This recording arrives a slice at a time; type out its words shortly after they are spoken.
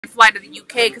fly to the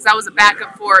UK because I was a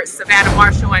backup for Savannah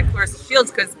Marshall and Clarissa Shields,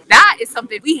 because that is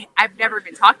something I've never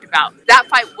been talked about. That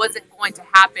fight wasn't going to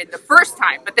happen the first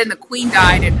time, but then the Queen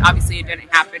died, and obviously it didn't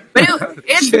happen. But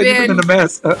it's been a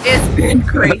mess. It's been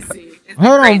crazy.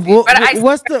 Hold on,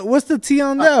 what's the tea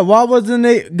on that? Why wasn't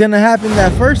it gonna happen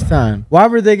that first time? Why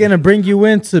were they gonna bring you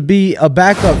in to be a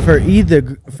backup for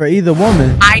either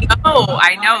woman? I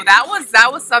know that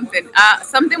was something.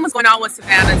 Something was going on with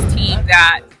Savannah's team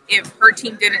that if her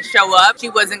team didn't show up, she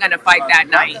wasn't gonna fight that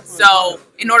night. So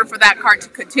in order for that card to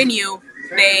continue,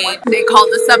 they called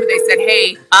us up and they said,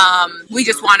 hey, we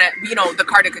just want to, the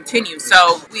card to continue.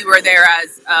 So we were there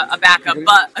as a backup,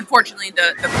 but unfortunately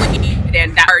the Queen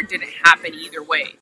and that card didn't happen either way.